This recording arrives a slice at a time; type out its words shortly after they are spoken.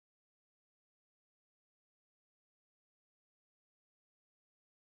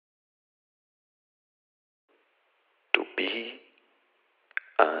be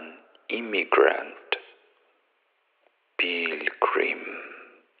an immigrant, pilgrim,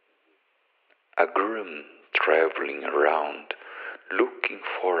 a groom traveling around looking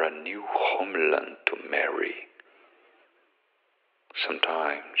for a new homeland to marry.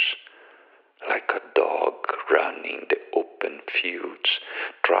 Sometimes, like a dog running the open fields,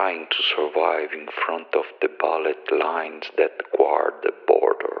 trying to survive in front of the bullet lines that guard the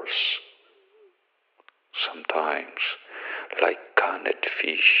borders. Sometimes, like canned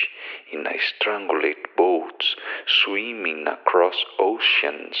fish in a strangulate boats, swimming across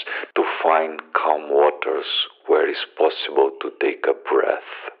oceans to find calm waters where it's possible to take a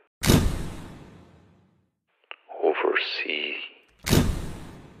breath. Oversea,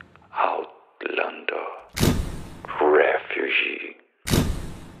 outlander, refugee,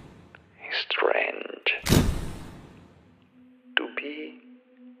 strange, to be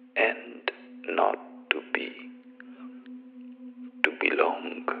and not to be, to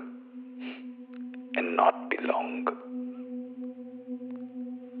belong and not belong,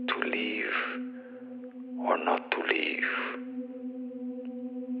 to live or not to live.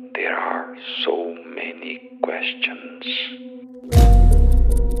 There are so many questions.